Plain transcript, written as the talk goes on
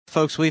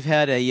Folks, we've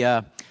had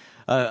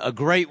a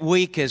great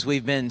week as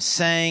we've been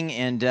saying,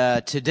 and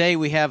today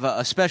we have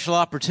a special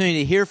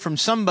opportunity to hear from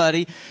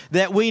somebody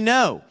that we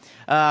know.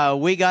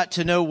 We got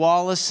to know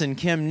Wallace and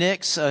Kim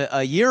Nix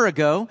a year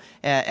ago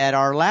at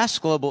our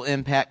last Global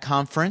Impact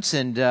Conference,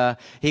 and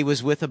he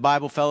was with a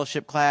Bible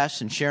fellowship class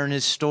and sharing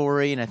his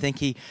story, and I think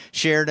he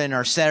shared in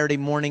our Saturday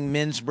morning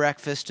men's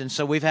breakfast, and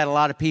so we've had a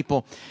lot of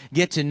people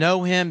get to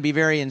know him, be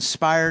very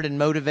inspired and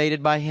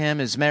motivated by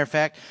him. As a matter of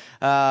fact,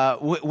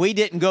 we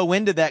didn't go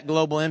into that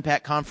Global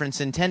Impact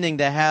Conference intending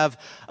to have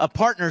a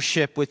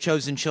partnership with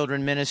Chosen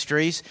Children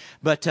Ministries,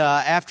 but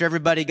after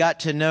everybody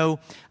got to know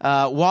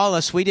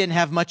Wallace, we didn't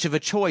have much of a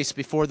choice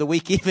before the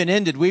week even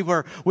ended. We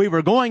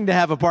were going to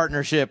have a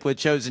partnership with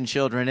Chosen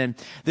Children, and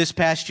this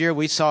past year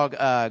we saw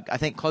I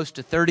think close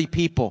to 30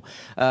 people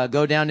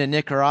go down to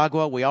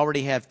Nicaragua. We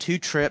already have 2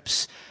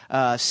 trips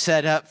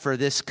set up for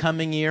this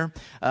coming year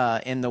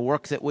in the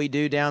work that we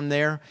do down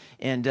there.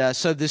 And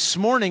so this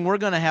morning we're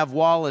going to have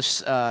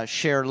Wallace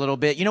share a little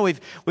bit. You know,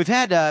 we've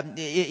had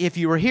if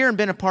you were here and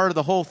been a part of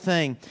the whole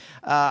thing,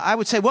 I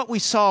would say what we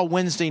saw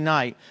Wednesday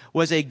night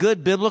was a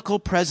good biblical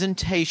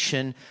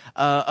presentation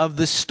of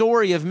the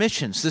story of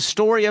missions. The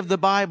story of the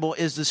Bible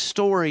is the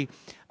story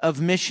of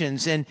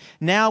missions, and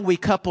now we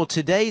couple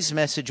today's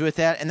message with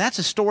that, and that's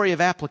a story of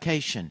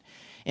application.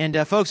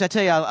 And folks, I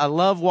tell you, I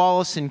love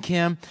Wallace and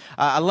Kim.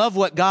 I love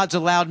what God's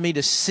allowed me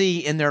to see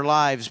in their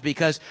lives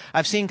because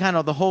I've seen kind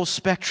of the whole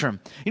spectrum.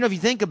 You know, if you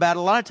think about it,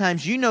 a lot of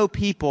times you know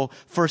people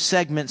for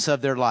segments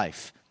of their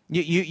life.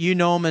 You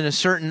know them in a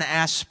certain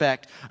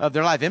aspect of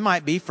their life. It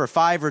might be for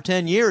 5 or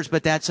 10 years,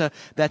 but that's a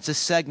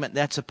segment,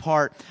 that's a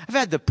part. I've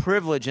had the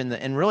privilege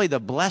and really the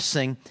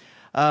blessing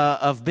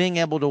of being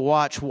able to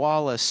watch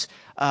Wallace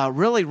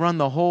really run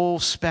the whole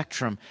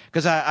spectrum.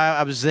 Because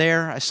I was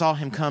there, I saw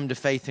him come to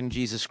faith in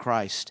Jesus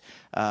Christ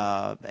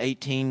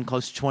 18,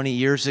 close to 20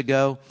 years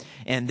ago,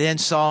 and then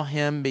saw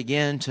him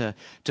begin to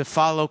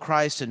follow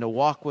Christ and to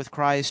walk with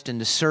Christ and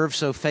to serve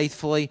so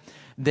faithfully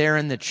there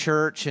in the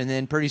church. And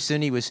then pretty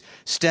soon he was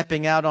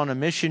stepping out on a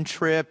mission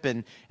trip,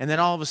 and then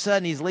all of a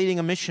sudden he's leading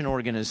a mission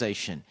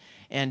organization.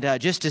 And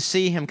just to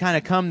see him kind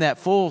of come that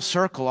full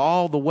circle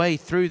all the way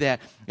through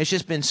that, it's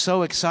just been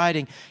so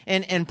exciting.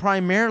 And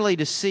primarily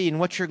to see, and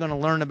what you're going to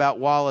learn about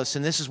Wallace,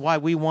 and this is why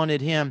we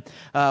wanted him,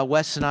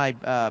 Wes and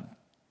I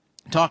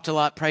talked a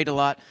lot, prayed a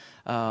lot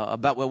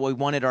about what we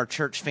wanted our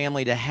church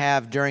family to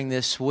have during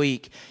this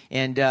week.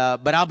 And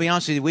but I'll be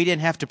honest with you, we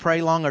didn't have to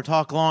pray long or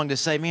talk long to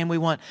say, man, we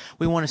want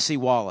to see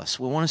Wallace.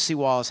 We want to see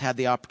Wallace have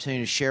the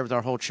opportunity to share with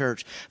our whole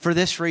church. For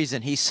this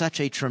reason, he's such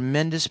a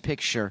tremendous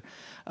picture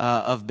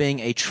of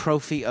being a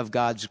trophy of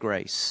God's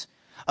grace,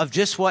 of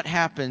just what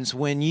happens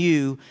when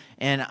you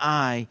and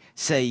I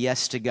say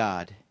yes to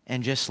God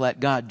and just let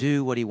God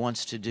do what He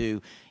wants to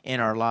do in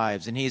our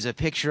lives. And he's a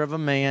picture of a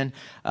man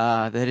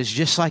that is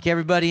just like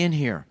everybody in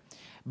here,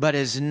 but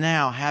is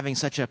now having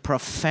such a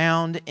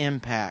profound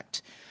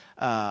impact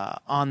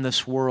on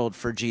this world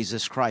for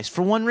Jesus Christ.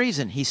 For one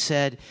reason, he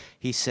said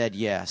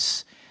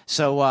yes.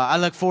 So I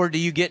look forward to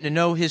you getting to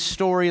know his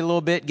story a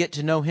little bit, get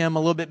to know him a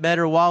little bit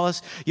better.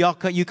 Wallace,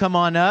 you come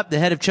on up, the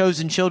head of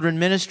Chosen Children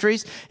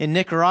Ministries in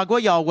Nicaragua.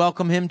 Y'all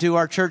welcome him to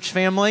our church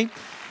family.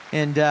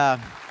 And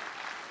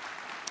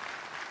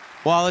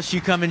Wallace, you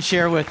come and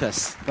share with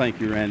us.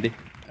 Thank you, Randy.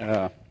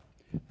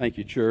 Thank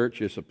you,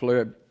 church. It's a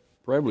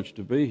privilege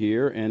to be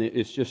here, and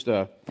it's just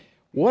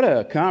what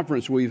a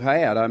conference we've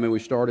had. I mean, we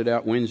started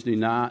out Wednesday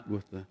night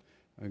with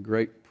a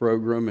great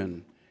program,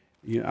 and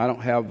I don't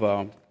have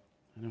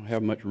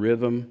much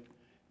rhythm,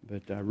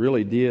 but I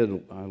really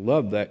did. I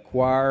love that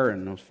choir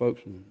and those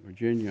folks from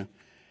Virginia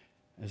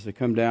as they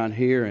come down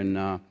here. And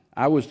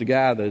I was the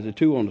guy that the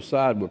 2 on the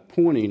side were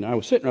pointing. I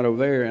was sitting right over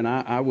there, and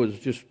I was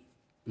just,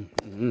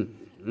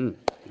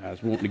 I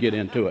was wanting to get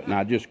into it, and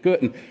I just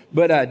couldn't.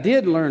 But I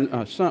did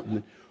learn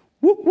something.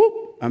 Whoop, whoop.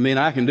 I mean,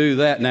 I can do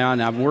that now,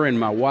 and I'm worrying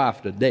my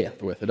wife to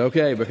death with it,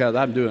 okay, because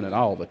I'm doing it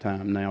all the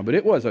time now. But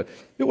it was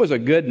a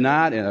good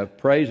night and a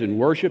praise and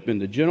worship,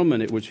 and the gentleman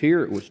that was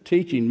here, it was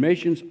teaching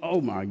missions.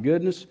 Oh, my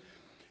goodness.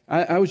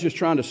 I was just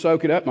trying to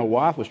soak it up. My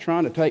wife was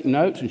trying to take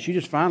notes, and she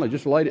just finally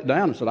just laid it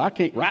down and said, I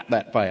can't write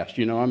that fast.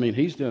 I mean,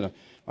 he's done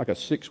like a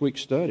 6-week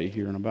study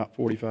here in about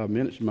 45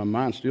 minutes, and my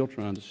mind's still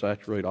trying to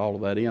saturate all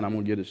of that in. I'm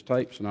going to get his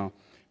tapes and all.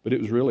 But it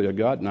was really a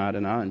God night,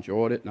 and I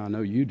enjoyed it, and I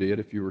know you did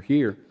if you were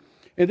here.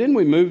 And then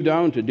we moved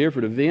on to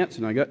different events,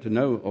 and I got to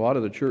know a lot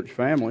of the church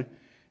family.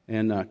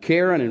 And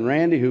Karen and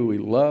Randy, who we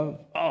love,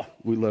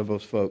 we love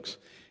those folks.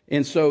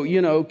 And so,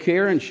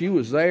 Karen, she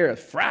was there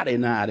Friday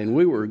night, and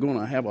we were going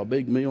to have a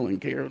big meal, and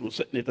Karen was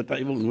sitting at the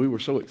table, and we were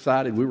so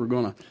excited. We were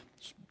going to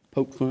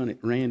poke fun at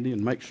Randy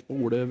and make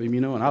sport of him,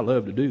 and I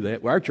love to do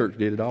that. Well, our church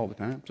did it all the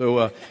time, so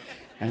I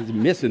was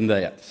missing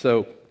that.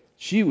 So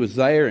she was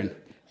there,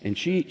 and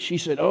she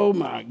said, oh,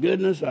 my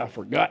goodness, I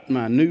forgot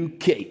my new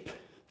cape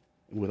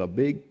with a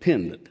big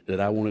pendant that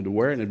I wanted to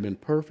wear, and it had been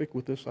perfect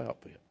with this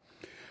outfit.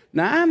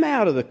 Now, I'm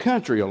out of the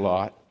country a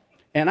lot,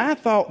 and I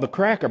thought the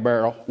Cracker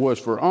Barrel was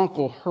for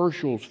Uncle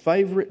Herschel's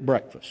favorite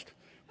breakfast.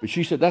 But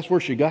she said that's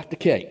where she got the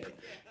cape.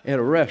 at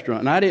a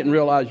restaurant. And I didn't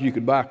realize you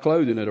could buy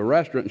clothing at a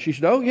restaurant. And she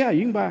said, oh, yeah,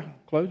 you can buy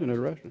clothing at a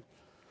restaurant.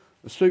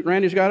 The suit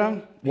Randy's got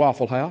on?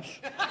 Waffle House.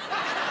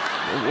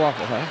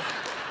 Waffle House.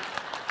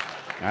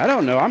 I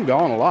don't know. I'm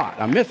gone a lot.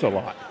 I miss a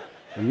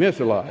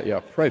lot. Yeah,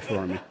 pray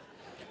for me.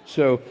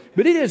 So,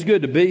 but it is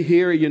good to be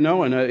here, you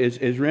know, and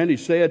as Randy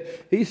said,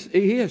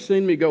 he has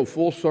seen me go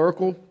full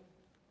circle.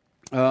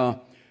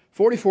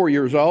 44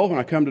 years old when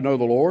I come to know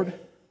the Lord.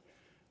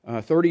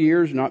 30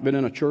 years not been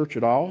in a church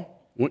at all.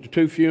 Went to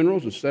 2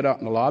 funerals and sat out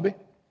in the lobby.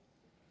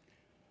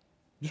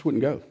 Just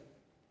wouldn't go.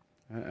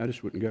 I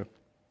just wouldn't go.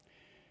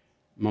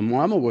 My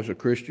mama was a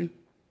Christian.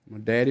 My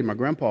daddy, my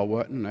grandpa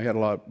wasn't, and they had a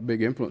lot of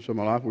big influence on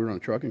my life. We were on a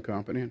trucking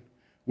company, and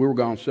we were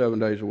gone 7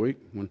 days a week.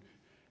 When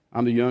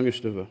I'm the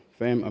youngest of a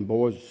family of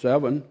boys,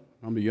 7.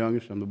 I'm the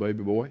youngest. I'm the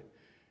baby boy.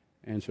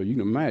 And so you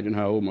can imagine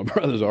how old my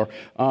brothers are.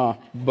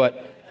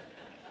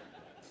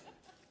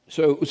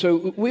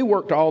 So we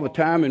worked all the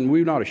time, and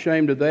we're not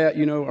ashamed of that,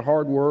 you know,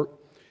 hard work.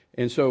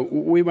 And so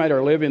we made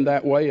our living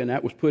that way, and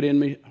that was put in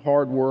me,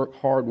 hard work.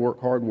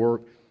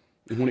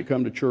 And when it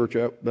come to church,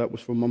 that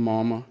was for my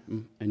mama,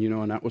 and you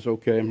know, and that was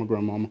okay, my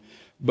grandmama.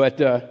 But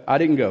I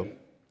didn't go.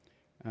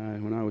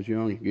 When I was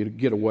young,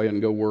 get away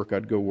and go work,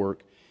 I'd go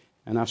work.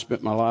 And I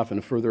spent my life, and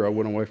the further I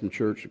went away from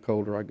church, the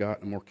colder I got,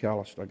 the more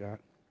calloused I got.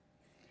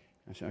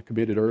 I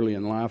committed early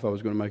in life I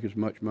was going to make as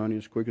much money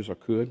as quick as I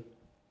could.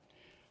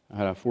 I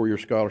had a 4-year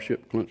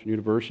scholarship at Clemson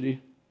University.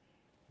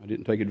 I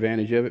didn't take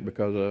advantage of it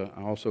because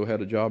I also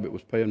had a job that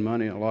was paying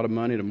money, a lot of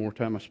money. The more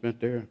time I spent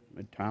there, I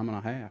made time and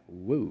a half.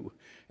 Woo!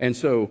 And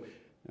so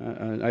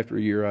after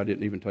a year, I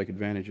didn't even take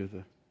advantage of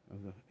the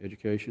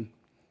education.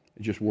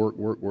 It just work.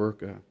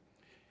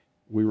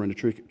 We were in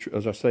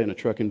as I say, in the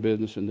trucking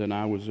business, and then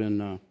I was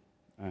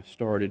I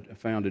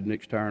founded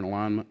Nix Tire and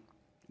Alignment.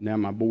 Now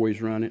my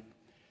boys run it.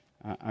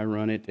 I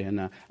run it,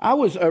 and I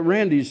was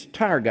Randy's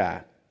tire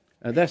guy.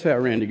 That's how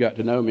Randy got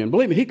to know me. And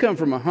believe me, he come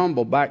from a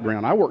humble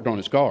background. I worked on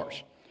his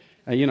cars.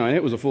 You know, and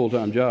it was a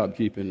full-time job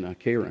keeping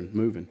Karen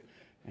moving.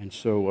 And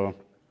so,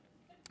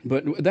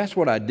 but that's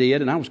what I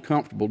did, and I was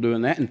comfortable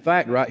doing that. In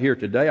fact, right here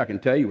today, I can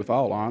tell you with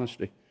all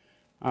honesty,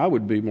 I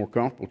would be more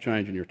comfortable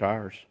changing your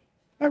tires.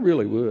 I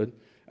really would.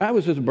 That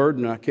was just a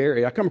burden I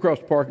carry. I come across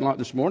the parking lot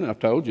this morning. I've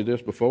told you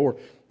this before.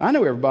 I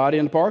know everybody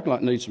in the parking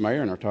lot needs some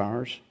air in their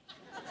tires.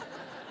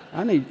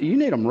 You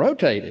need them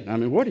rotated. I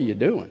mean, what are you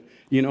doing?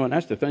 You know, and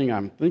that's the thing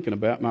I'm thinking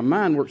about. My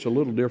mind works a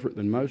little different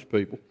than most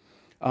people.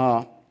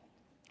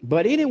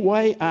 But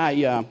anyway,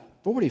 I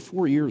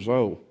 44 years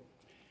old,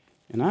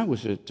 and I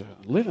was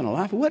living a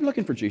life. I wasn't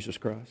looking for Jesus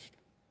Christ.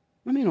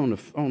 I mean,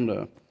 on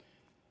the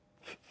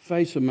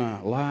face of my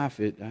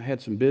life, I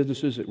had some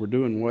businesses that were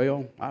doing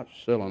well. I was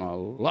selling a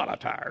lot of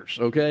tires,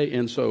 okay?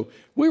 And so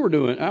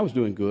I was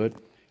doing good.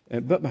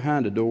 But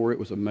behind the door, it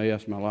was a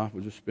mess. My life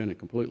was just spinning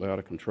completely out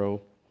of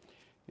control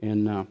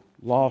and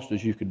lost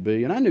as you could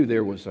be. And I knew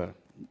there was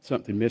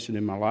something missing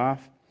in my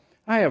life.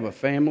 I have a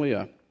family,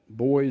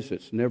 boys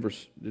that's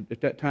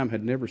at that time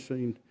had never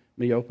seen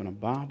me open a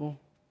Bible.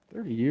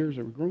 30 years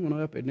they were growing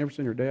up. They'd never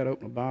seen their dad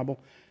open a Bible.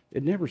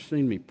 They'd never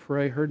seen me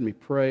pray, heard me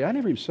pray. I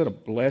never even said a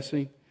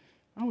blessing.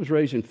 I was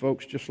raising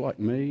folks just like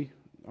me.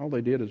 All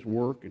they did is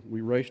work, and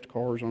we raced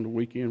cars on the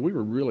weekend. We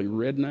were really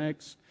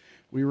rednecks.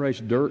 We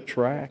raced dirt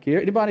track.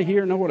 Anybody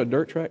here know what a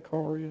dirt track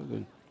car is?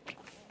 And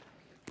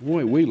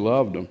boy, we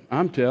loved them.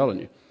 I'm telling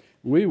you.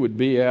 We would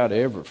be out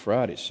every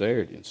Friday,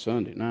 Saturday, and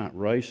Sunday night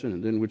racing,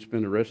 and then we'd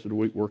spend the rest of the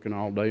week working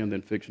all day and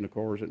then fixing the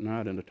cars at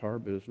night in the tire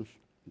business.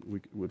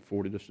 It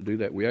afforded us to do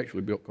that. We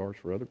actually built cars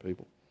for other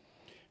people.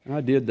 And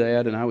I did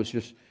that,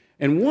 and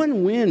and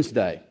one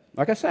Wednesday,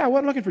 like I say, I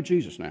wasn't looking for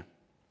Jesus now.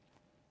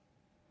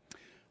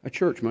 A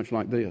church much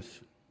like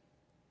this.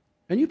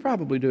 And you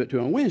probably do it too.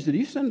 On Wednesday, do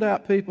you send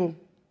out people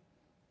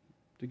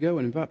to go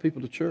and invite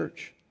people to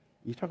church?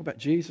 You talk about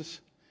Jesus?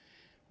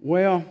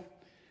 Well,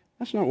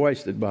 that's not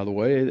wasted, by the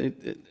way.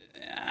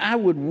 I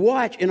would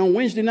watch, and on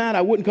Wednesday night,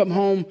 I wouldn't come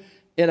home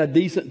at a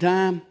decent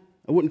time.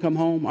 I wouldn't come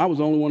home. I was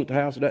the only one at the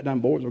house at that time.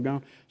 Boys were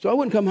gone. So I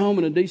wouldn't come home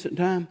at a decent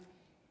time.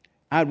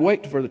 I'd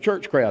wait for the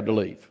church crowd to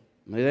leave.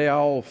 They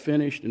all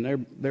finished,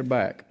 and they're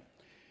back.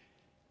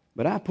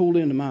 But I pulled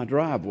into my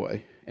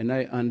driveway, and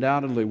they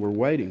undoubtedly were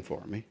waiting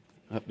for me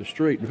up the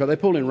street because they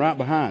pulled in right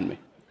behind me.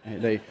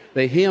 And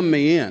they hemmed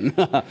me in.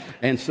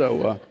 And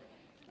so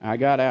I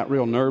got out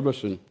real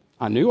nervous, and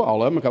I knew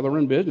all of them because I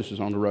run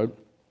businesses on the road.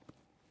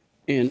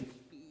 And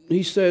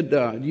he said,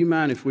 do you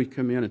mind if we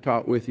come in and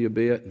talk with you a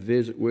bit,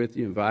 visit with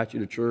you, invite you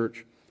to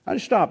church? I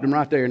just stopped him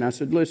right there, and I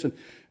said, listen,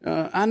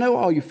 I know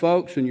all you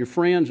folks and your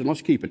friends, and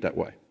let's keep it that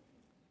way.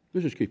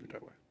 Let's just keep it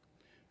that way.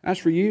 As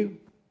for you,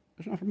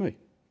 that's not for me.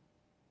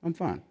 I'm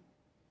fine.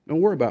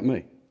 Don't worry about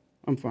me.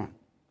 I'm fine.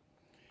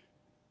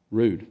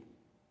 Rude.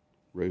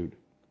 And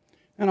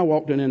I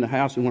walked in the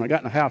house, and when I got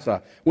in the house,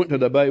 I went to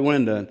the bay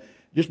window, and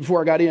just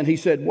before I got in, he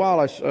said,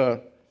 Wallace,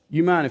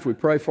 you mind if we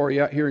pray for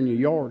you out here in your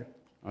yard?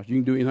 I said, you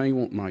can do anything you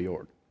want in my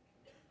yard.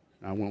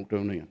 I walked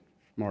on in.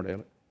 Smart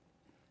aleck.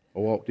 I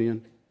walked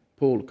in,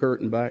 pulled the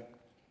curtain back,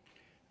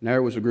 and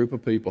there was a group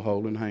of people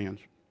holding hands,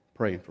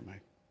 praying for me.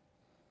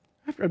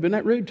 After I'd been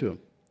that rude to them.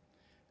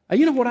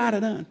 You know what I'd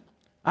have done?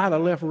 I'd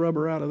have left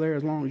rubber out of there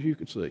as long as you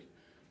could see.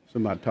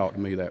 Somebody talked to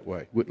me that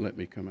way. Wouldn't let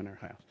me come in their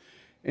house.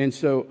 And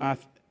so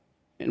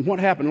and what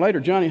happened later,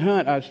 Johnny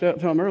Hunt, I was telling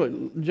him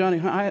earlier, Johnny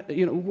Hunt,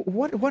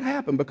 what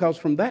happened? Because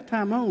from that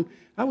time on,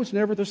 I was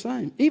never the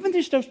same. Even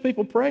just those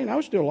people praying, I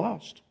was still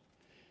lost.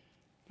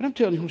 But I'm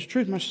telling you the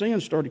truth, my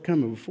sins started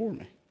coming before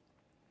me.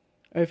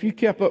 If you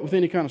kept up with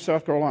any kind of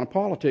South Carolina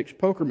politics,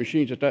 poker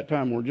machines at that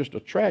time were just a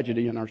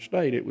tragedy in our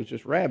state. It was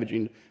just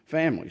ravaging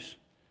families.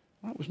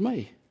 That was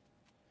me.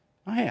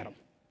 I had them.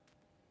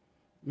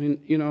 I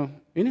mean,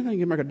 anything you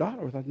can make a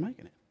dollar with, I was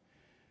making it.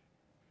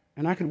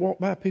 And I could walk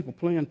by people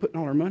putting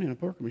all their money in a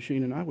poker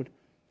machine, and it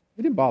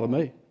didn't bother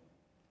me. It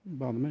didn't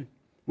bother me.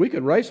 We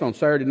could race on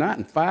Saturday night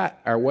and fight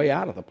our way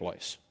out of the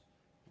place.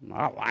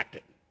 I liked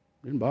it.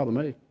 It didn't bother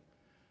me.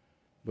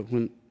 But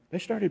when they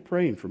started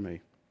praying for me,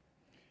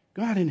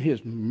 God in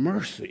His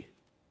mercy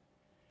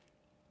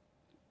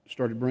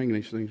started bringing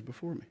these things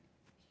before me.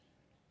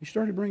 He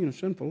started bringing a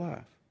sinful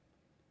life.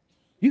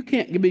 You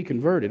can't be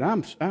converted.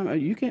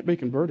 You can't be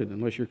converted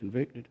unless you're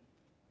convicted.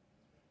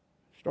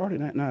 Starting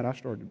that night, I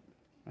started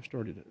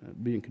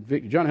being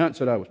convicted. Johnny Hunt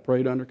said I was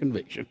prayed under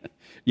conviction.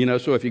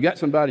 So if you got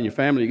somebody in your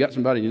family, you got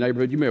somebody in your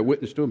neighborhood, you may have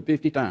witnessed to them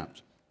 50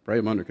 times. Pray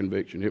them under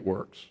conviction. It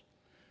works.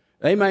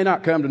 They may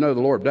not come to know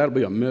the Lord, but that'll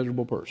be a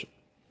miserable person.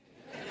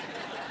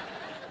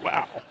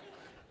 Wow.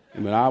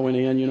 And I went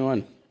in,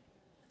 and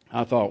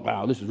I thought,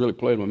 wow, this is really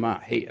playing with my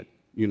head.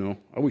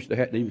 I wish they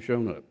hadn't even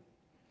shown up.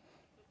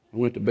 I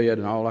went to bed,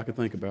 and all I could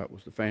think about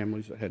was the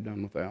families that had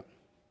done without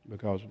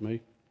because of me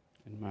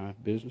and my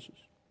businesses.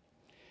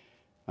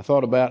 I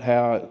thought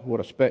about what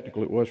a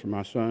spectacle it was for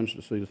my sons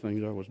to see the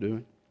things I was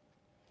doing.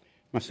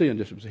 My sin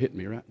just was hitting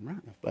me right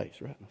in the face.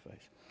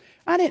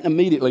 I didn't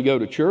immediately go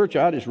to church.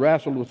 I just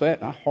wrestled with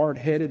that. I'm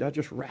hard-headed. I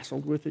just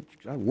wrestled with it.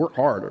 I'd work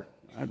harder.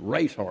 I'd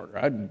race harder.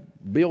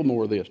 I'd build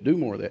more of this, do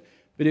more of that.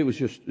 But it was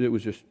just,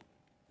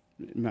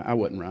 I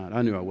wasn't right.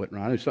 I knew I wasn't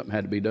right. I knew something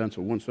had to be done.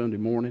 So one Sunday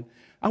morning,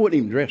 I wouldn't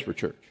even dress for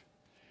church.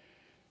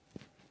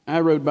 I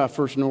rode by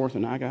First North,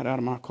 and I got out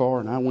of my car,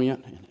 and I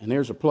went, and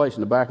there's a place in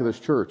the back of this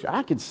church.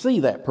 I could see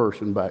that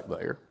person back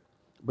there,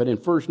 but in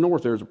First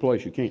North, there's a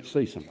place you can't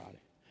see somebody.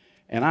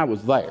 And I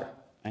was there.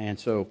 And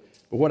so,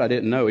 but what I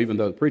didn't know, even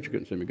though the preacher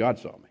couldn't see me, God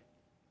saw me.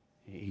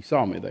 He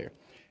saw me there.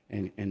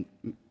 And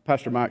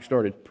Pastor Mike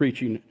started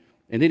preaching,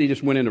 and then he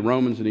just went into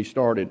Romans, and he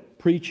started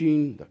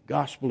preaching the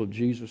gospel of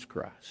Jesus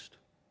Christ.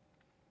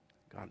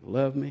 God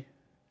loved me,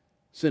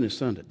 sent His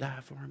Son to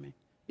die for me,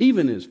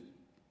 even as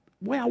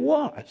I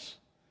was.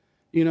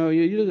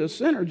 A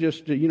sinner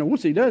just,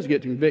 once he does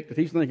get convicted,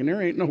 he's thinking, there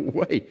ain't no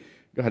way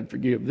God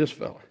forgive this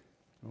fella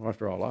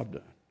after all I've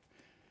done.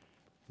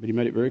 But He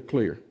made it very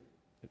clear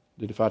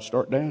that if I'd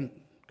start down,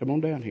 come on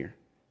down here,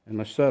 and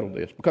let's settle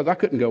this. Because I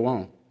couldn't go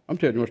on. I'm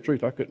telling you the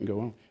truth, I couldn't go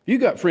on. If you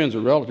got friends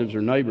or relatives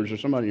or neighbors or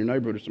somebody in your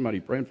neighborhood or somebody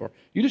you're praying for,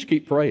 you just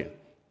keep praying.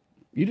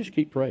 You just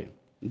keep praying.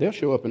 And they'll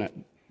show up in that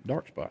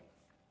dark spot.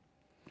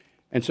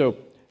 And so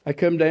I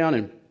come down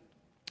and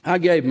I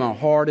gave my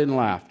heart and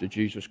life to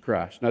Jesus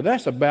Christ. Now,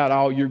 that's about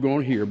all you're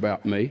going to hear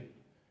about me.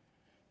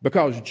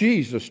 Because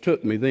Jesus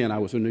took me then, I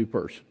was a new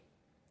person.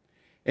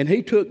 And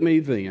He took me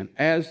then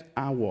as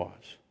I was.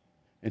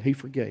 And He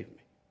forgave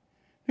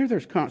me.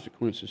 There's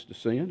consequences to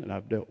sin that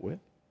I've dealt with.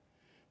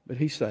 But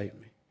He saved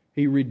me.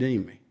 He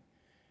redeemed me.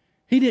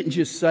 He didn't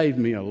just save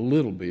me a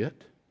little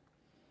bit.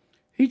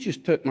 He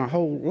just took my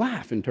whole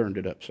life and turned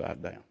it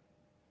upside down.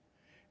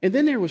 And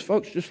then there was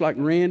folks just like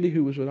Randy,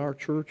 who was at our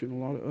church, and a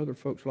lot of other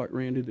folks like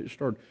Randy that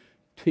started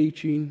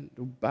teaching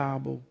the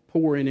Bible,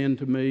 pouring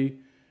into me,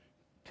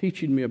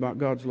 teaching me about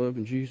God's love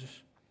and Jesus.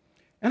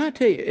 And I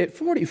tell you, at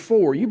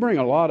 44, you bring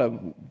a lot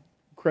of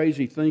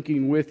crazy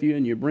thinking with you,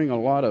 and you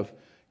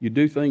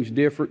do things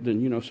different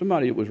than,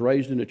 somebody that was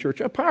raised in the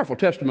church. A powerful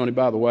testimony,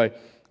 by the way.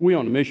 We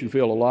on the mission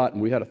field a lot,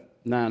 and we had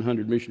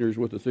 900 missionaries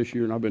with us this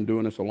year, and I've been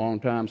doing this a long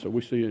time, so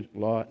we see a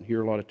lot and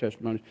hear a lot of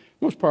testimonies.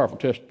 The most powerful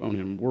testimony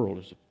in the world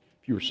is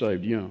if you were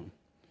saved young.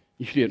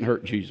 You didn't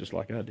hurt Jesus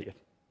like I did.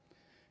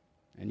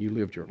 And you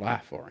lived your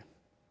life for Him.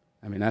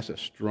 I mean, that's a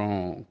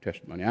strong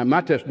testimony.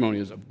 My testimony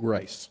is of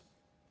grace.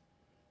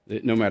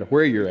 That no matter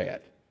where you're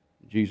at,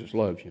 Jesus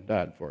loves you and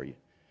died for you.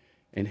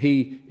 And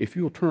if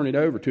you'll turn it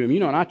over to Him,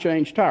 and I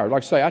changed tires.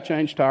 Like I say, I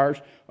changed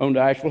tires on the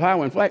Asheville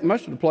Highway. In fact,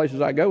 most of the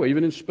places I go,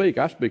 even I speak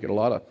at a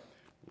lot of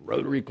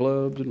Rotary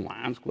clubs and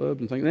Lions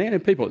clubs and things.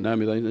 And people that know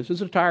me, this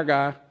is a tire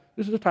guy.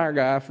 This is a tire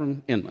guy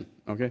from Inman.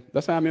 Okay,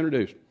 that's how I'm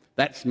introduced.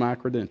 That's my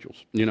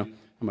credentials.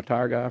 I'm a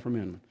tire guy from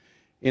Inman.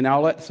 And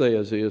all that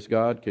says is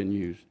God can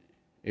use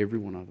every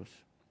one of us.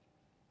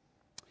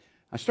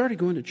 I started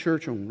going to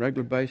church on a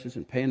regular basis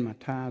and paying my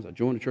tithes. I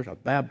joined the church. I was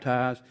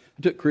baptized.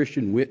 I took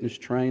Christian witness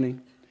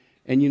training.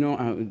 And,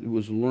 I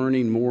was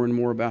learning more and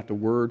more about the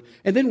Word.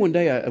 And then one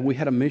day we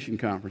had a mission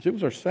conference. It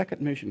was our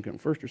second mission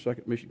conference, first or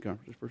second mission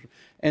conference.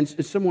 And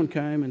someone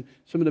came, and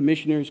some of the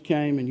missionaries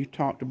came, and you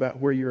talked about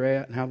where you're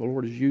at and how the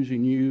Lord is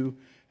using you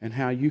and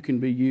how you can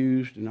be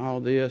used and all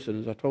this. And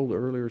as I told the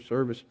earlier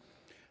service,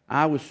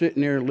 I was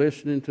sitting there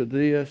listening to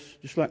this,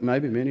 just like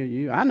maybe many of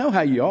you. I know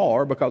how you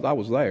are because I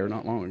was there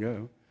not long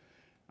ago.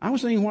 I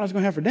was thinking what I was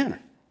going to have for dinner.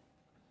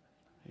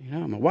 You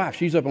know, my wife,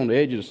 she's up on the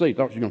edge of the seat,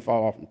 thought she was going to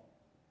fall off the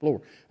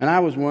floor. And I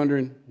was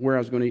wondering where I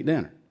was going to eat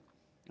dinner.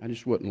 I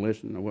just wasn't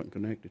listening. I wasn't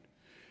connected.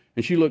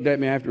 And she looked at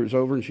me after it was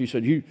over, and she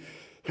said,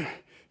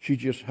 she's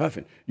just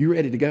huffing. You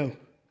ready to go?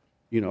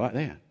 You know, like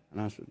that.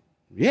 And I said,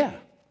 yeah.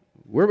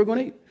 Where are we going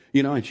to eat?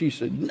 You know, and she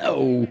said,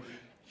 no.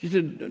 She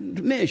said,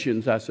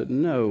 missions. I said,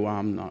 no,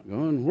 I'm not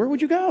going. Where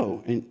would you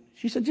go? And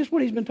she said, just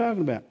what he's been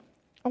talking about.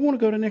 I want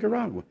to go to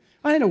Nicaragua.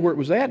 I didn't know where it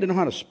was at. Didn't know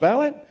how to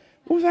spell it.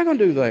 What was I going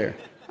to do there?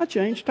 I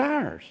changed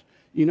tires.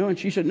 You know, and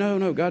she said,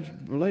 no, God's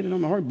laid it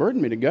on my heart,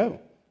 burdened me to go.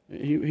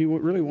 He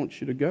really wants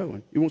you to go.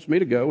 And he wants me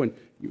to go. And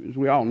as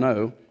we all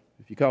know,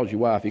 if he calls your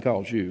wife, he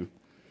calls you.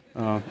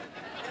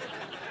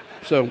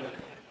 So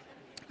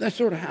that's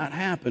sort of how it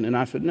happened. And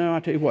I said, no,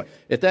 I'll tell you what.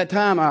 At that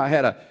time, I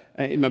had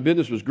my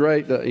business was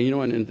great, you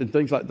know, and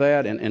things like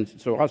that. And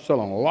so I was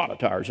selling a lot of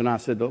tires. And I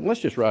said, let's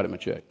just write him a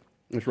check.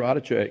 Let's write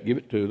a check, give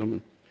it to them.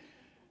 And,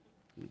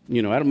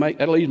 you know,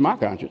 that'll ease my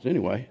conscience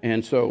anyway.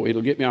 And so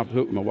it'll get me off the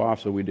hook with my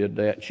wife, so we did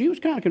that. She was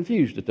kind of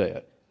confused at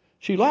that.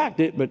 She liked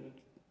it, but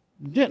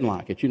didn't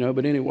like it, you know.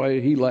 But anyway,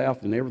 he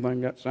laughed and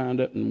everything got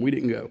signed up, and we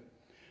didn't go.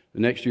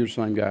 The next year,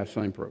 same guy,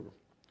 same program.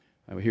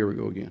 Here we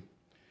go again.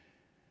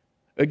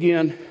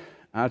 Again,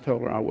 I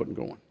told her I wasn't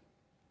going.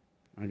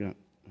 I'm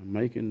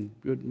making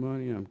good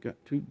money. I've got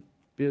 2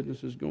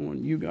 businesses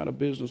going. You got a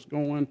business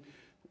going.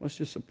 Let's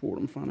just support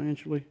them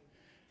financially.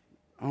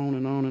 On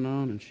and on and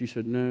on. And she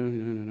said,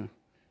 no.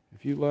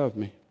 If you love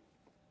me,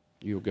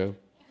 you'll go.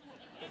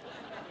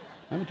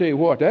 I'm going to tell you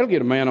what, that'll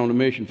get a man on the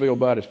mission field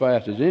about as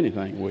fast as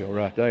anything will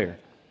right there.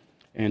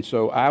 And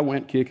so I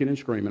went kicking and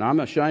screaming. I'm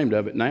ashamed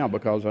of it now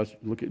because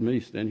look at me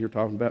standing here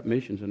talking about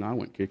missions, and I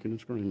went kicking and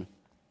screaming.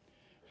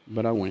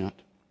 But I went.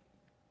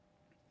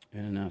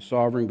 And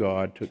sovereign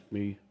God took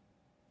me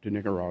to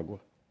Nicaragua.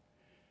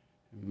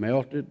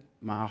 Melted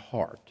my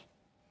heart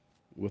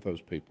with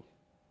those people.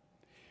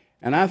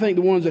 And I think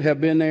the ones that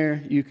have been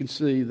there, you can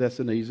see that's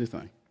an easy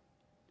thing.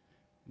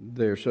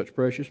 They're such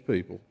precious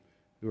people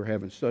who are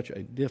having such a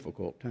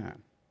difficult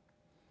time.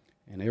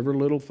 And every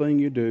little thing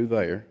you do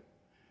there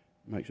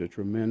makes a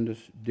tremendous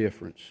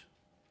difference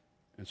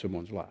in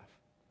someone's life.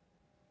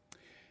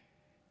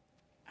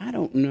 I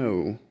don't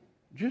know,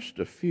 just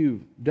a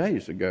few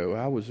days ago,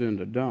 I was in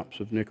the dumps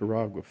of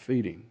Nicaragua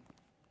feeding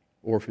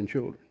orphan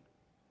children.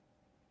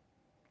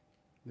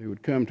 They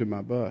would come to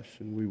my bus,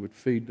 and we would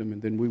feed them,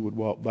 and then we would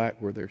walk back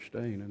where they're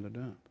staying in the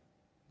dump.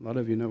 A lot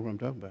of you know what I'm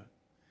talking about.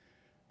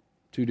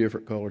 2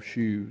 different color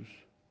shoes,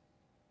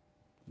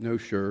 no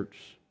shirts.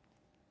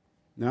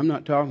 Now, I'm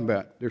not talking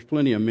about, there's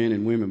plenty of men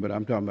and women, but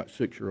I'm talking about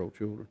 6-year-old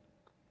children.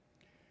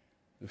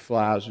 The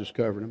flies just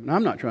covering them. And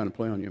I'm not trying to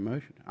play on your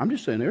emotion. I'm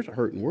just saying there's a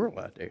hurting world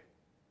out there.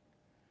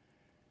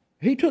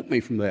 He took me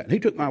from that. He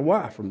took my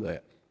wife from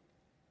that.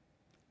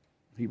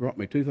 He brought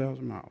me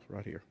 2,000 miles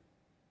right here.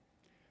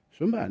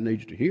 Somebody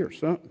needs to hear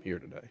something here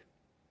today.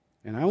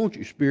 And I want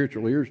your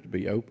spiritual ears to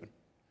be open.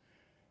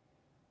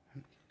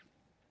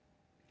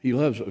 He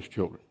loves those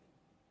children.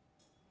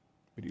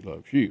 But he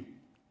loves you.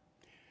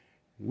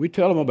 We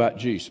tell them about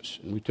Jesus,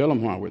 and we tell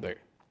them why we're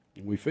there.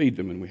 And we feed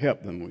them, and we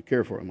help them, and we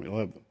care for them, and we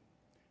love them.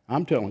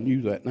 I'm telling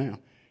you that now.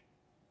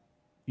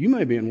 You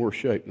may be in worse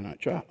shape than that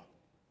child.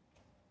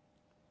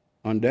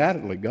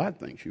 Undoubtedly, God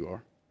thinks you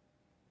are.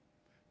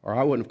 Or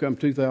I wouldn't have come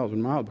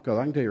 2,000 miles, because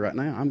I can tell you right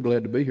now, I'm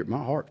glad to be here.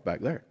 My heart's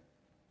back there.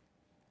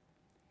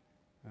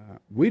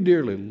 We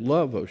dearly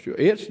love those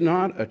children. It's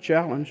not a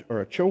challenge or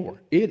a chore.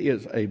 It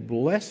is a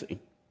blessing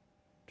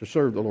to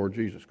serve the Lord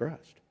Jesus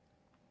Christ.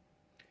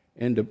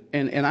 And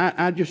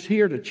I just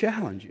here to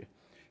challenge you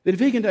that if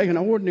he can take an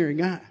ordinary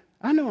guy,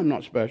 I know I'm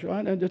not special.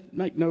 I just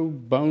make no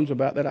bones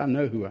about that. I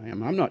know who I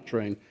am. I'm not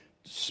trained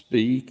to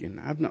speak, and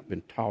I've not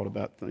been taught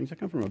about things. I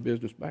come from a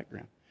business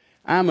background.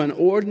 I'm an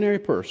ordinary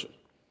person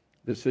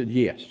that said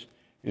yes.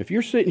 And if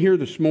you're sitting here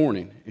this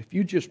morning, if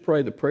you just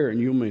pray the prayer and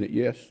you'll mean it,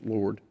 yes,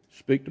 Lord,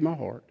 speak to my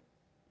heart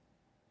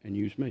and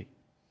use me,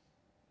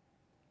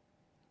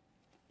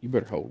 you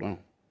better hold on.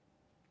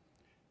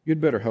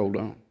 You'd better hold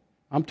on.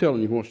 I'm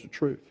telling you what's the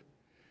truth.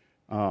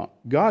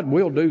 God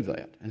will do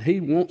that, and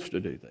he wants to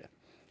do that.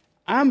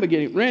 I'm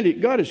beginning, Randy,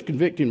 God is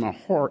convicting my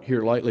heart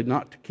here lately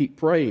not to keep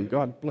praying,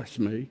 God bless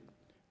me,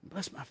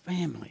 bless my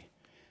family,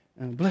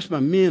 bless my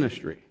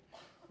ministry,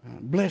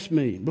 bless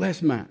me,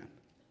 bless mine.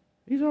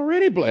 He's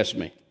already blessed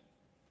me.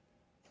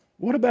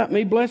 What about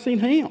me blessing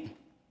him?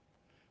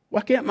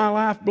 Why can't my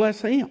life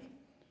bless him?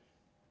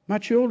 My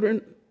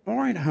children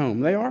are at home.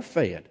 They are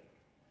fed.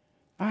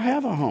 I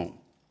have a home.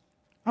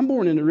 I'm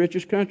born in the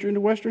richest country in the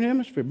Western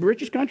Hemisphere, the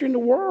richest country in the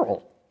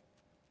world.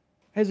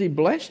 Has he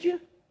blessed you?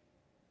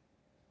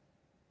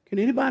 Can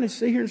anybody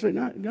sit here and say,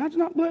 no, God's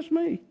not blessed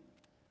me?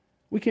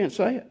 We can't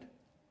say it.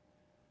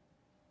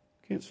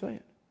 Can't say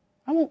it.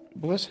 I want to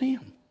bless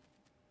him.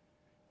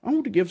 I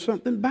want to give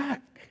something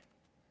back.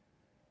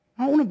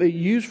 I want to be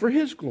used for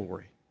his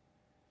glory.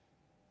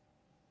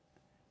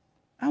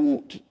 I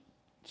want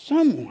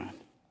someone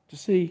to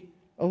see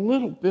a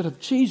little bit of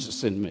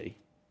Jesus in me.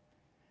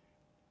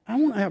 I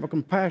want to have a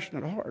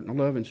compassionate heart and a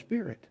loving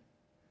spirit.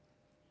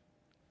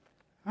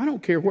 I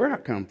don't care where I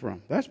come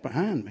from. That's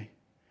behind me.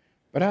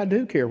 But I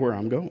do care where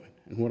I'm going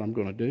and what I'm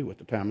going to do with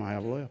the time I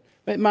have left.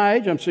 At my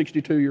age, I'm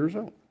 62 years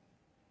old.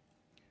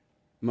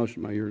 Most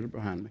of my years are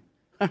behind me.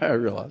 I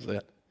realize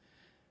that.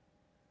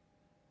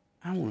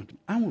 I want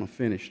to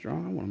finish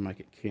strong. I want to make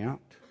it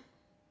count.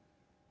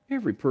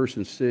 Every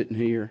person sitting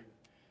here,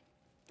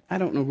 I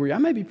don't know where I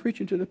may be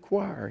preaching to the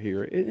choir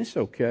here. It's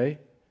okay.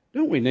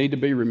 Don't we need to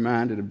be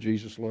reminded of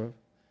Jesus' love?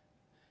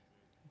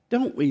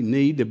 Don't we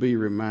need to be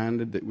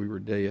reminded that we were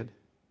dead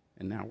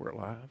and now we're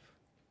alive?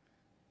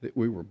 That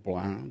we were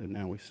blind and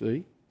now we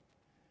see?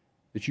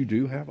 That you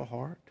do have a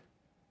heart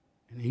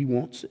and He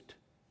wants it.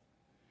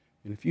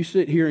 And if you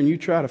sit here and you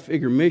try to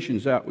figure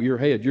missions out with your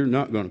head, you're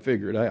not going to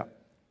figure it out.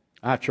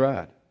 I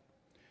tried.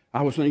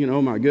 I was thinking,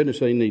 oh my goodness,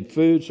 they need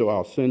food, so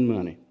I'll send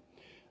money.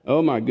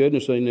 Oh my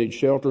goodness, they need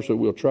shelter, so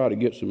we'll try to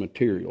get some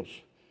materials.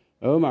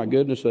 Oh my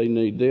goodness, they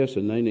need this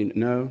and they need...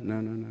 No.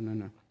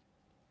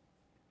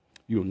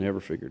 You'll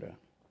never figure it out.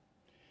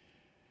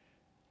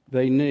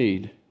 They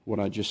need what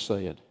I just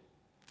said.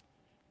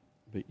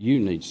 But you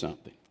need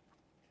something.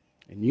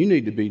 And you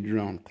need to be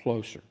drawn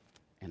closer.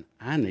 And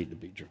I need to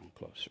be drawn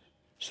closer.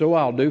 So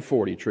I'll do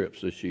 40 trips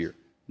this year.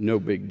 No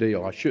big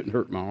deal. I shouldn't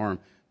hurt my arm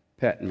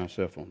patting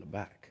myself on the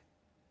back.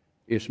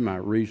 It's my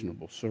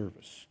reasonable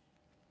service.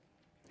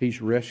 He's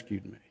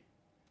rescued me.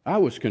 I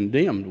was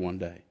condemned one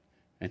day,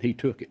 and He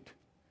took it.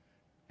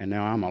 And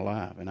now I'm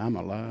alive, and I'm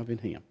alive in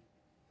Him.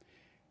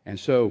 And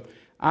so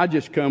I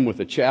just come with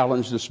a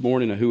challenge this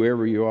morning to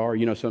whoever you are.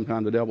 You know,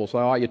 sometimes the devil will say,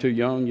 oh, you're too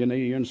young,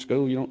 you're in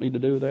school, you don't need to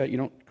do that, you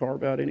don't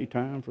carve out any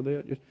time for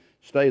that. Just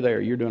stay there,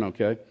 you're doing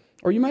okay.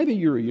 Or maybe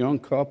you're a young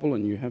couple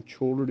and you have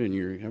children and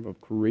you have a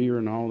career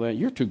and all that.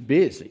 You're too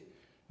busy.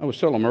 I was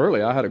telling them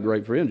earlier, I had a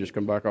great friend just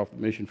come back off the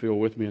mission field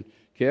with me, and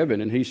Kevin,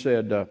 and he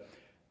said,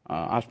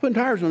 I was putting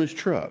tires on his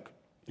truck.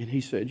 And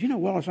he said, you know,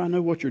 Wallace, I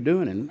know what you're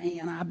doing, and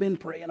man, I've been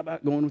praying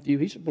about going with you.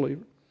 He's a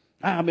believer.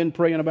 I've been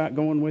praying about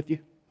going with you.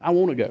 I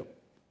want to go.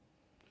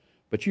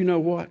 But you know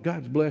what?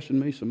 God's blessing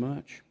me so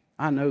much.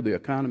 I know the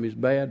economy's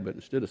bad, but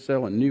instead of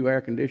selling new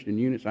air conditioning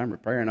units, I'm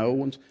repairing old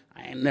ones.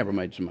 I ain't never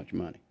made so much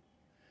money.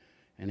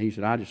 And he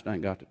said, I just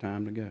ain't got the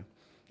time to go.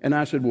 And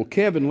I said, well,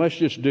 Kevin, let's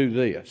just do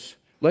this.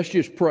 Let's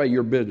just pray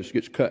your business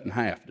gets cut in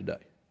half today.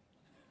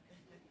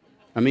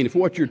 I mean, if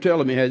what you're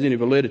telling me has any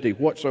validity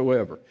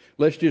whatsoever,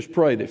 let's just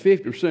pray that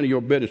 50% of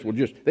your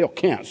business they'll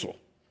cancel.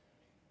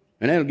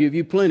 And that'll give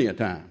you plenty of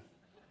time.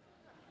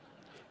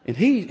 And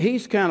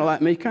he's kind of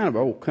like me, kind of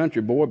an old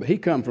country boy, but he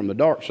come from the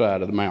dark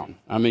side of the mountain.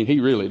 I mean,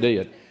 he really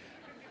did.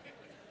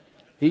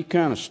 He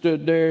kind of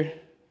stood there.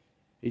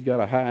 He's got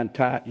a high and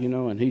tight, you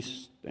know, and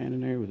he's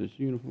standing there with his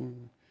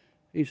uniform.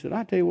 He said,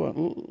 I tell you what,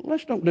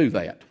 let's don't do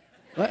that.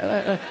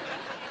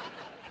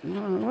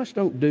 Let's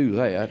don't do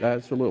that.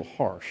 That's a little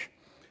harsh.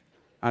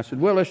 I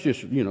said, well, let's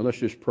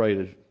just pray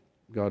that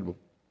God will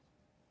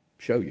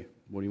show you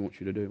what He wants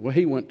you to do. Well,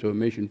 he went to a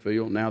mission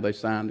field. Now they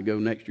signed to go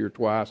next year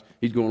twice.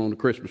 He's going on a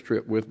Christmas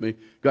trip with me.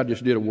 God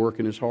just did a work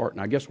in his heart.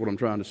 And I guess what I'm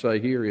trying to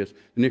say here is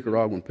the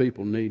Nicaraguan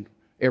people need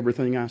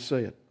everything I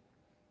said.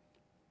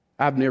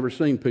 I've never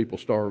seen people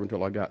starve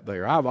until I got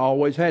there. I've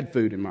always had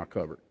food in my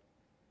cupboard.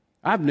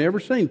 I've never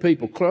seen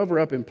people cover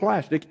up in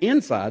plastic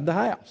inside the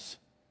house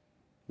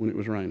when it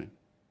was raining.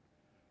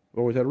 I've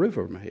always had a roof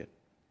over my head.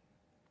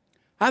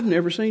 I've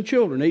never seen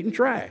children eating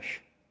trash.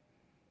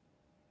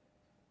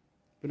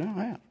 But now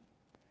I have.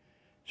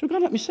 So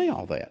God let me see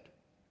all that.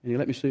 And He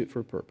let me see it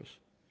for a purpose.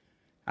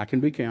 I can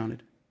be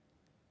counted.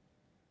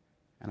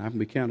 And I can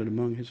be counted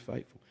among His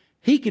faithful.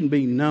 He can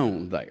be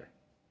known there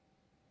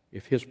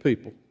if His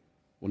people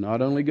will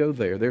not only go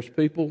there. There's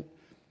people,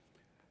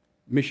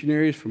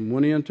 missionaries from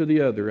one end to the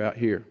other out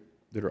here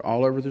that are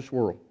all over this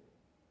world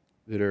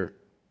that are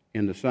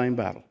in the same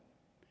battle.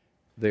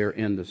 They're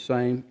in the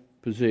same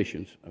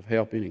positions of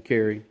helping and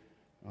caring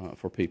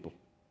for people.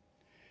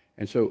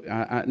 And so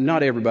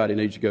not everybody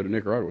needs to go to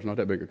Nicaragua. It's not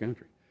that big a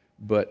country.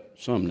 But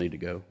some need to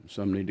go.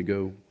 Some need to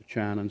go to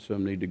China, and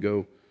some need to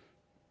go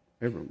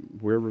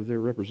wherever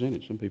they're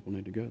represented. Some people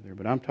need to go there.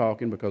 But I'm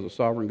talking because the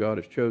sovereign God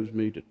has chosen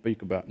me to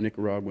speak about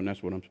Nicaragua, and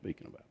that's what I'm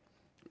speaking about.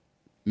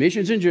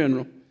 Missions in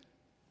general,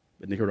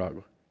 but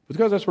Nicaragua.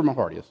 Because that's where my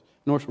heart is.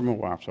 And that's where my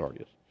wife's heart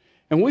is.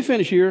 And when we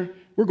finish here,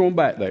 we're going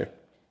back there.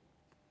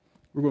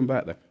 We're going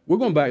back there. We're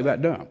going back to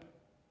that dump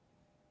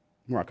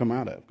where I come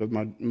out of.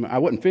 Because I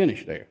wasn't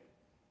finished there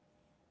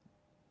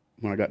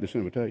when I got this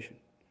invitation.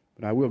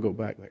 But I will go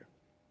back there.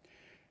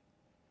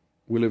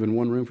 We live in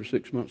one room for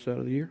 6 months out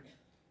of the year.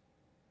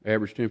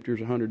 Average temperature is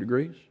 100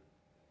 degrees.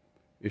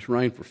 It's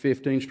rained for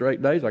 15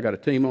 straight days. I got a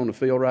team on the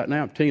field right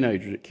now of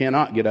teenagers that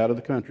cannot get out of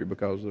the country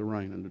because of the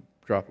rain and the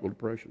tropical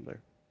depression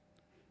there.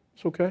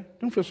 It's okay.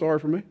 Don't feel sorry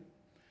for me.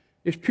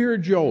 It's pure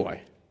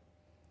joy.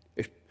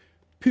 It's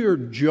pure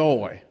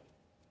joy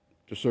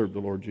to serve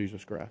the Lord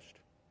Jesus Christ.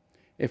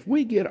 If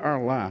we get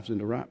our lives in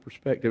the right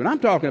perspective, and I'm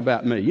talking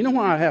about me. You know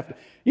why I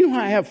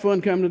have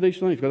fun coming to these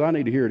things? Because I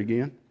need to hear it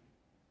again.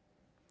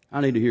 I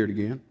need to hear it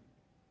again.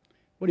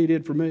 What He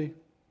did for me,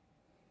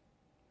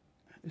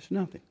 it's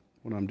nothing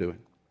what I'm doing.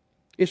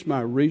 It's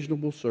my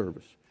reasonable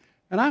service.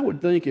 And I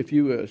would think if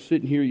you were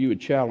sitting here, you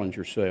would challenge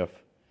yourself.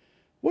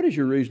 What is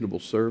your reasonable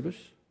service?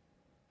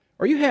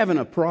 Are you having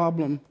a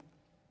problem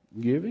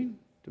giving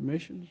to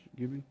missions?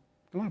 Giving?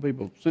 A lot of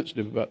people are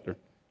sensitive about their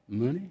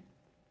money.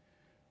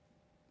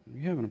 Are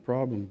you having a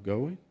problem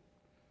going?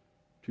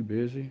 Too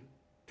busy?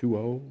 Too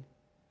old?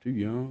 Too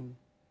young?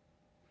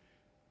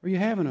 Are you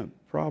having a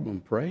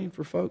problem praying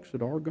for folks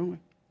that are going?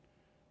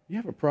 You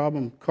have a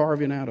problem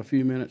carving out a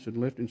few minutes and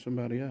lifting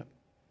somebody up?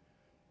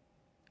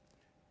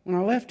 When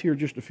I left here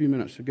just a few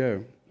minutes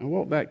ago, I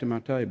walked back to my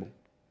table,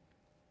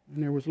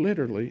 and there was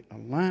literally a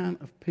line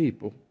of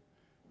people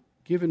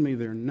giving me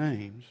their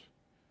names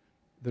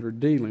that are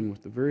dealing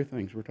with the very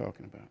things we're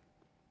talking about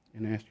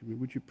and asking me,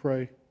 would you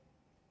pray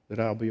that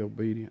I'll be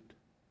obedient?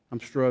 I'm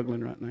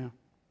struggling right now.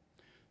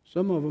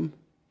 Some of them,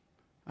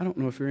 I don't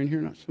know if they're in here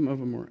or not, some of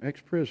them are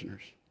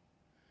ex-prisoners.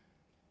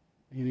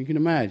 And you can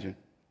imagine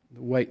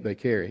the weight they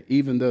carry,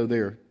 even though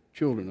they're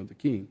children of the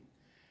King.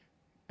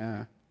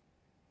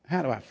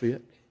 How do I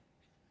fit?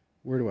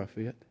 Where do I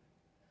fit?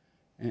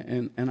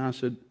 And I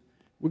said,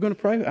 we're going to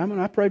pray.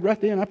 I prayed right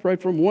then. I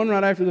prayed from one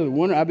right after the other.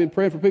 One, I've been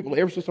praying for people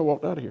ever since I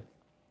walked out of here.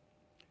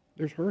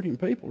 There's hurting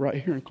people right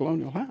here in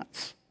Colonial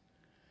Heights.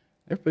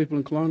 There are people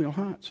in Colonial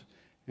Heights.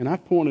 And I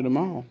pointed them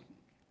all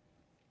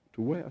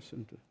to Wes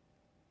and to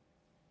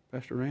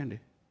Pastor Randy.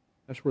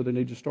 That's where they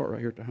need to start, right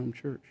here at the home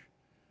church.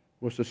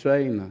 What's the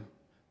saying?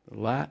 The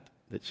light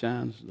that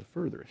shines the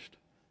furthest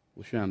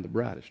will shine the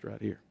brightest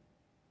right here.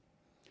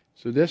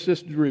 So let's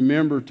just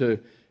remember to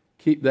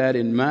keep that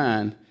in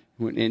mind.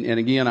 And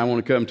again, I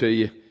want to come to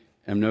you.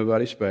 I'm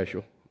nobody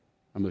special.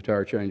 I'm the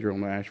tire changer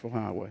on the Asheville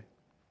Highway.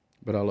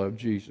 But I love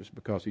Jesus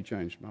because he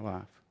changed my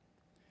life.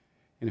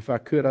 And if I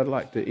could, I'd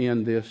like to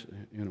end this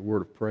in a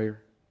word of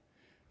prayer.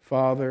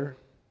 Father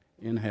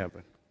in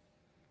heaven,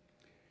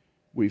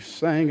 we've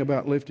sang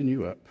about lifting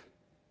you up.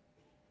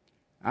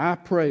 I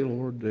pray,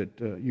 Lord,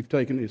 that you've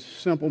taken this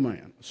simple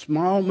man, a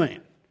small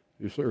man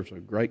who serves a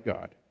great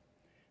God.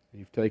 And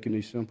you've taken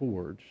these simple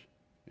words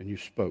and you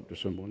spoke to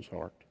someone's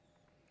heart.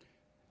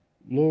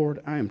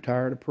 Lord, I am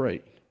tired of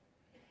praying.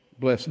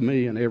 Bless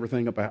me and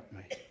everything about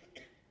me.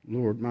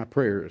 Lord, my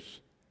prayer is,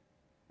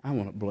 I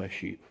want to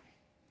bless you.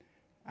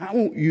 I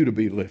want you to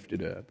be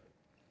lifted up.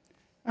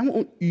 I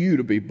want you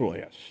to be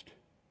blessed.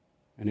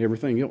 And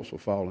everything else will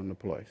fall into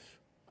place.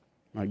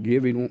 My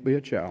giving won't be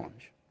a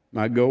challenge.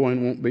 My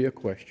going won't be a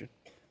question.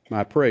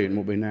 My praying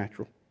will be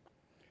natural.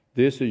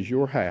 This is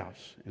your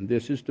house, and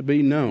this is to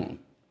be known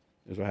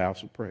as a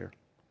house of prayer.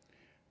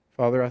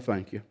 Father, I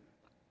thank you.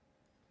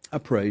 I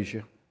praise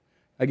you.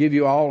 I give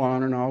you all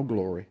honor and all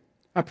glory.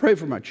 I pray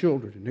for my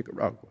children in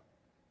Nicaragua.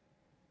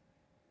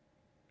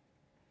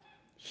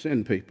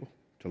 Send people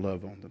to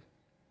love on them.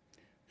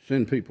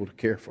 Send people to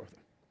care for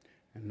them.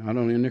 And not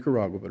only in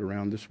Nicaragua, but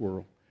around this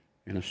world,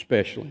 and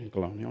especially in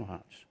Colonial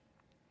Heights.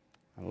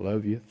 I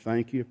love you,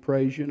 thank you,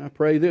 praise you, and I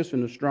pray this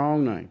in the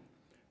strong name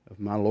of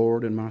my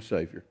Lord and my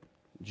Savior,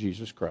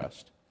 Jesus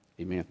Christ.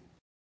 Amen.